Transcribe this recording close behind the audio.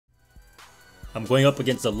I'm going up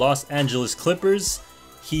against the Los Angeles Clippers.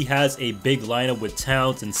 He has a big lineup with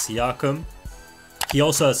Towns and Siakam. He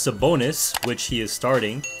also has Sabonis, which he is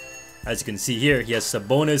starting. As you can see here, he has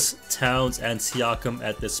Sabonis, Towns, and Siakam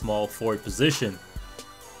at the small forward position.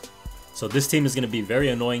 So this team is going to be very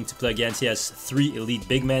annoying to play against. He has 3 elite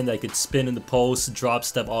big men that could spin in the post, drop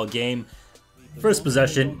step all game. First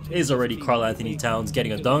possession is already Karl Anthony Towns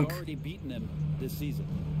getting a dunk.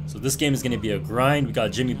 So this game is going to be a grind. We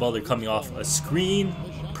got Jimmy Butler coming off a screen.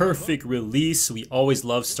 Perfect release. We always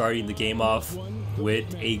love starting the game off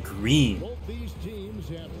with a green.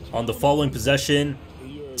 On the following possession,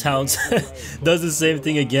 Towns does the same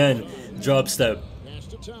thing again. Drop step.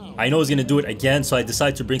 I know he's going to do it again, so I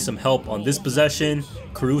decide to bring some help on this possession.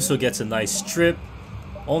 Caruso gets a nice strip.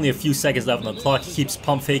 Only a few seconds left on the clock. He keeps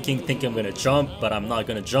pump faking, thinking I'm going to jump, but I'm not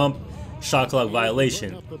going to jump. Shot clock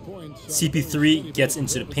violation. CP3 gets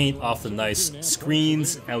into the paint off the nice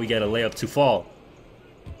screens, and we get a layup to fall.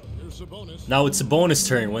 Now it's Sabonis'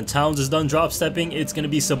 turn. When Towns is done drop stepping, it's going to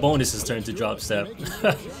be Sabonis' turn to drop step.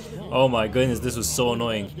 Oh my goodness, this was so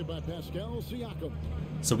annoying.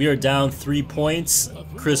 So we are down 3 points.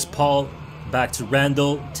 Chris Paul back to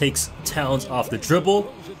Randall, takes Towns off the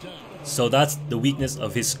dribble. So that's the weakness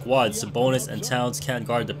of his squad. Sabonis and Towns can't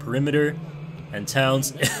guard the perimeter. And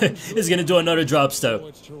Towns is going to do another drop step.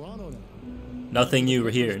 Nothing new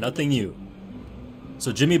here, nothing new.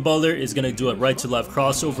 So Jimmy Butler is going to do a right to left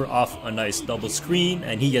crossover off a nice double screen,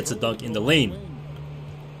 and he gets a dunk in the lane.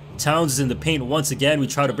 Towns is in the paint once again. We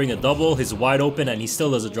try to bring a double. He's wide open and he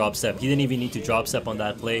still does a drop step. He didn't even need to drop step on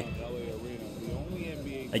that play.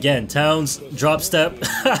 Again, Towns, drop step.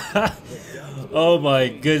 Oh my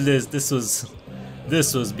goodness, this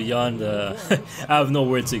was beyond I have no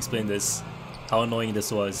words to explain this. How annoying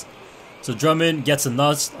this was. So Drummond gets a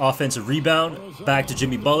nice offensive rebound. Back to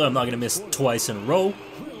Jimmy Butler. I'm not going to miss twice in a row.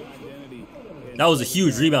 That was a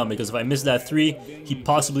huge rebound because if I missed that 3, he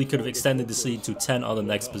possibly could have extended this lead to 10 on the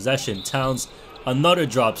next possession. Towns, another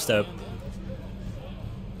drop step.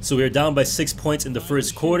 So we are down by 6 points in the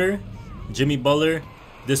first quarter. Jimmy Butler,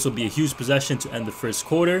 this will be a huge possession to end the first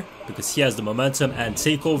quarter because he has the momentum and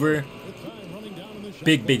takeover.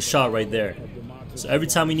 Big shot right there. So every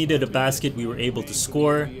time we needed a basket, we were able to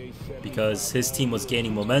score because his team was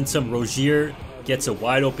gaining momentum. Rozier gets a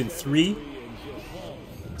wide open 3.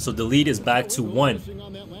 So the lead is back to 1. So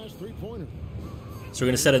we're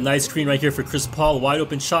going to set a nice screen right here for Chris Paul. Wide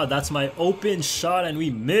open shot. That's my open shot and we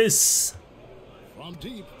miss.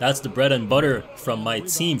 That's the bread and butter from my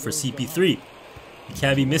team for CP3. You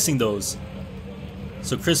can't be missing those.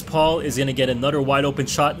 So Chris Paul is going to get another wide open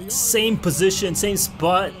shot. Same position, same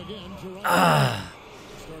spot. I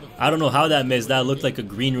don't know how that missed. That looked like a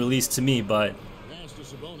green release to me, but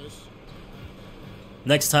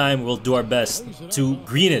next time we'll do our best to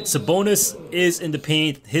green it. Sabonis is in the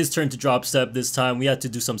paint. His turn to drop step this time. We had to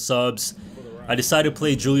do some subs. I decided to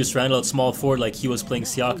play Julius Randle at small forward like he was playing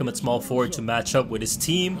Siakam at small forward to match up with his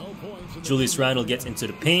team. Julius Randle gets into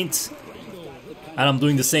the paint. And I'm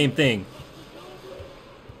doing the same thing.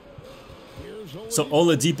 So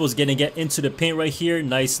Oladipo's gonna get into the paint right here.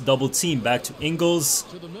 Nice double team. Back to Ingles.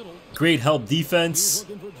 Great help defense.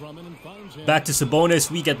 Back to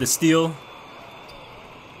Sabonis. We get the steal.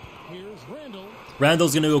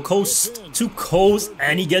 Randall's gonna go coast to coast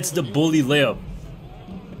and he gets the bully layup.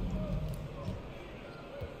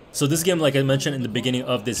 So this game, like I mentioned in the beginning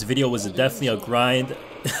of this video, was definitely a grind.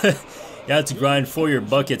 You had to grind for your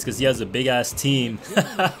buckets because he has a big ass team.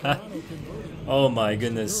 Oh my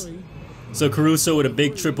goodness. So Caruso with a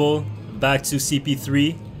big triple. Back to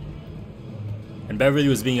CP3. And Beverly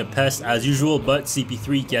was being a pest as usual, but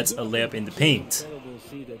CP3 gets a layup in the paint.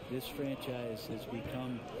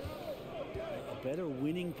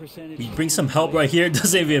 We bring some help right here. It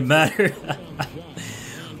doesn't even matter.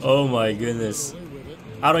 Oh my goodness.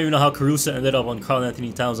 I don't even know how Caruso ended up on Karl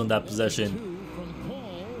Anthony Towns on that possession.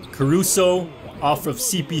 Caruso off of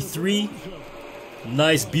CP3.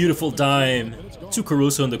 Nice, beautiful dime to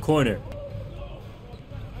Caruso in the corner.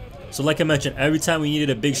 So like I mentioned, every time we needed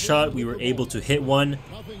a big shot, we were able to hit one.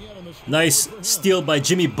 Nice steal by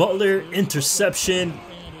Jimmy Butler. Interception.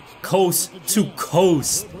 Coast to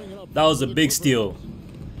coast. That was a big steal.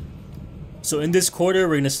 So in this quarter,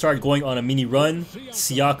 we're going to start going on a mini run.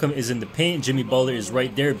 Siakam is in the paint. Jimmy Butler is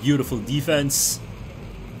right there. Beautiful defense.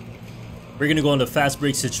 We're going to go on the fast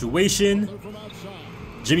break situation.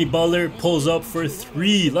 Jimmy Butler pulls up for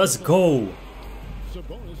 3. Let's go.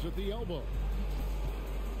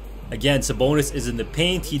 Again, Sabonis is in the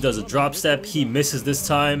paint. He does a drop step. He misses this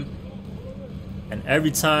time. And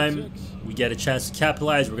every time we get a chance to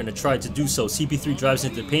capitalize, we're going to try to do so. CP3 drives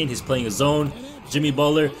into the paint. He's playing a zone. Jimmy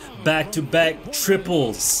Butler, back-to-back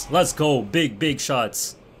triples. Let's go. Big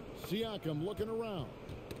shots.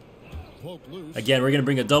 Again, we're going to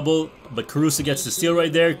bring a double, but Caruso gets the steal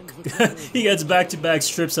right there. He gets back-to-back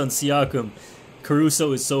strips on Siakam.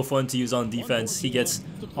 Caruso is so fun to use on defense. He gets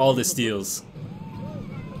all the steals.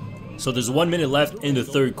 So there's 1 minute left in the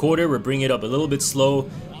third quarter. We're bringing it up a little bit slow.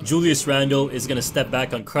 Julius Randle is going to step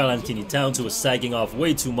back on Karl-Anthony Towns, who was sagging off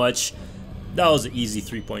way too much. That was an easy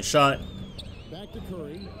three-point shot.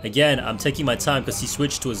 Again, I'm taking my time because he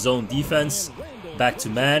switched to a zone defense. Back to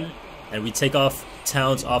man. And we take off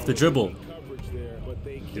Towns off the dribble.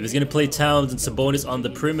 If he's going to play Towns and Sabonis on the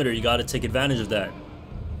perimeter, you got to take advantage of that.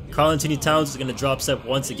 Karl-Anthony Towns is going to drop step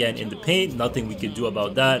once again in the paint. Nothing we can do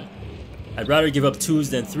about that. I'd rather give up 2s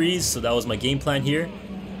than 3s, so that was my game plan here.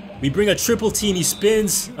 We bring a triple team, he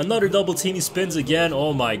spins. Another double team, he spins again.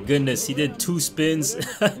 Oh my goodness, he did 2 spins.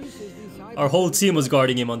 Our whole team was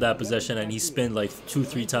guarding him on that possession, and he spinned like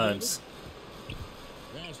 2-3 times.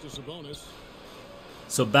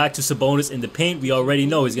 So back to Sabonis in the paint. We already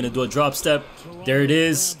know he's going to do a drop step. There it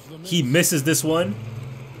is. He misses this one.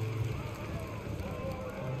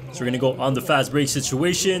 So we're going to go on the fast break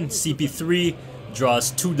situation. CP3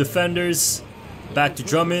 draws 2 defenders. Back to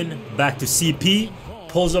Drummond. Back to CP.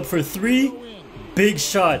 Pulls up for 3. Big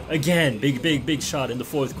shot. Again, big shot in the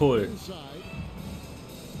fourth quarter.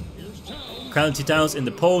 Karl-Anthony Towns in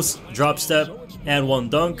the post. Drop step and 1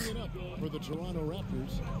 dunk.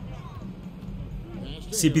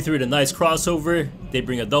 CP3 with a nice crossover. They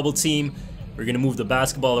bring a double team. We're going to move the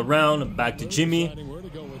basketball around. Back to Jimmy.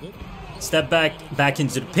 Step back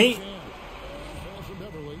into the paint.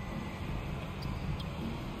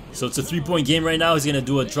 So it's a 3-point game right now. He's going to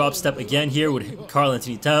do a drop step again here with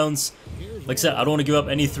Karl-Anthony Towns. Like I said, I don't want to give up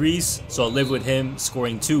any 3s, so I'll live with him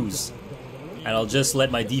scoring 2s. And I'll just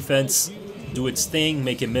let my defense do its thing,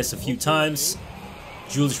 make him miss a few times.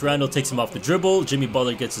 Julius Randle takes him off the dribble. Jimmy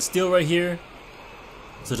Butler gets a steal right here.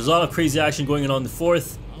 So there's a lot of crazy action going on in the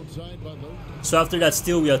fourth. So after that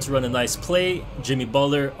steal, we had to run a nice play. Jimmy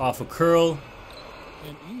Butler off a curl.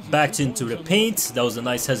 Backed into the paint. That was a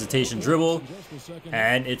nice hesitation dribble.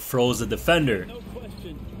 And it froze the defender.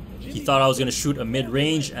 He thought I was going to shoot a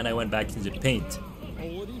mid-range, and I went back into the paint.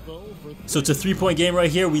 So it's a 3-point game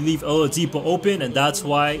right here. We leave Oladipo open, and that's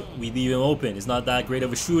why we leave him open. He's not that great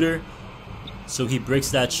of a shooter, so he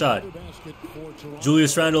breaks that shot.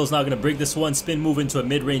 Julius Randle is not going to break this one. Spin move into a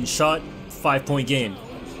mid-range shot. 5-point game.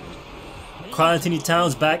 Karl-Anthony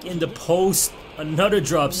Towns back in the post. Another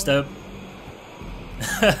drop step.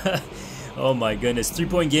 Oh my goodness.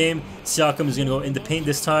 3-point game. Siakam is going to go in the paint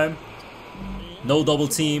this time. No double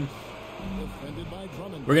team.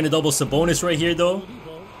 We're going to double Sabonis right here though.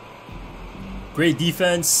 Great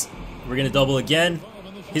defense. We're going to double again.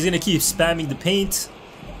 He's going to keep spamming the paint.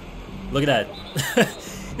 Look at that.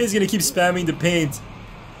 He's going to keep spamming the paint.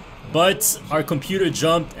 But our computer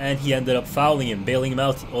jumped and he ended up fouling him, bailing him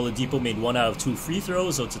out. Oladipo made 1 out of 2 free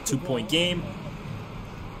throws, so it's a 2-point game.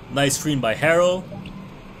 Nice screen by Harrell.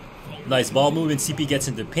 Nice ball movement. CP gets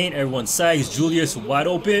into the paint. Everyone sags. Julius wide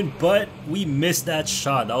open, but we missed that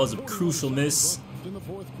shot. That was a crucial miss.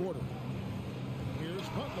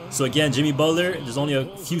 So again, Jimmy Butler, there's only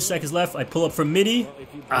a few seconds left. I pull up from midi.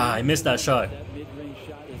 I missed that shot.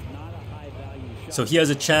 So he has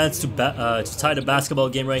a chance to tie the basketball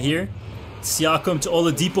game right here. Siakam to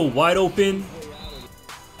Oladipo, wide open.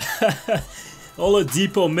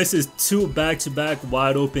 Oladipo misses 2 back-to-back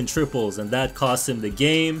wide open triples, and that cost him the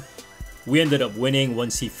game. We ended up winning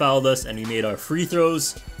once he fouled us and we made our free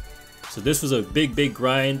throws. So this was a big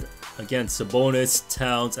grind against Sabonis,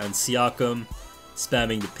 Towns, and Siakam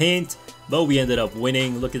spamming the paint. But we ended up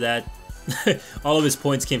winning. Look at that. All of his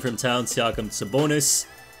points came from Towns, Siakam, Sabonis.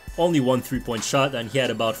 Only 1 3-point shot, and he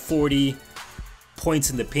had about 40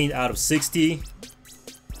 points in the paint out of 60.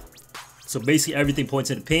 So basically everything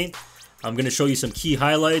points in the paint. I'm going to show you some key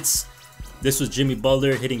highlights. This was Jimmy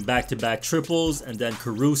Butler hitting back-to-back triples, and then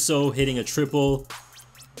Caruso hitting a triple.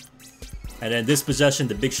 And then this possession,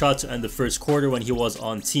 the big shot to end the first quarter when he was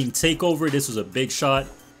on team takeover. This was a big shot.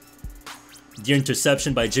 The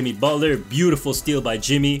interception by Jimmy Butler. Beautiful steal by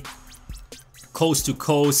Jimmy. Coast to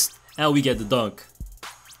coast, and we get the dunk.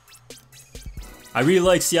 I really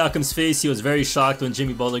like Siakam's face. He was very shocked when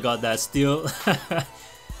Jimmy Butler got that steal.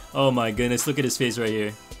 Oh my goodness, look at his face right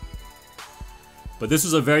here. But this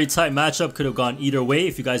was a very tight matchup. Could have gone either way.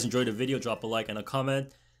 If you guys enjoyed the video, drop a like and a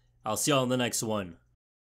comment. I'll see y'all in the next one.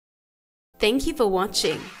 Thank you for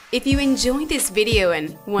watching. If you enjoyed this video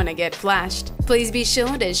and want to get flashed, please be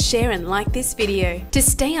sure to share and like this video. To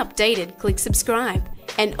stay updated, click subscribe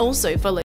and also follow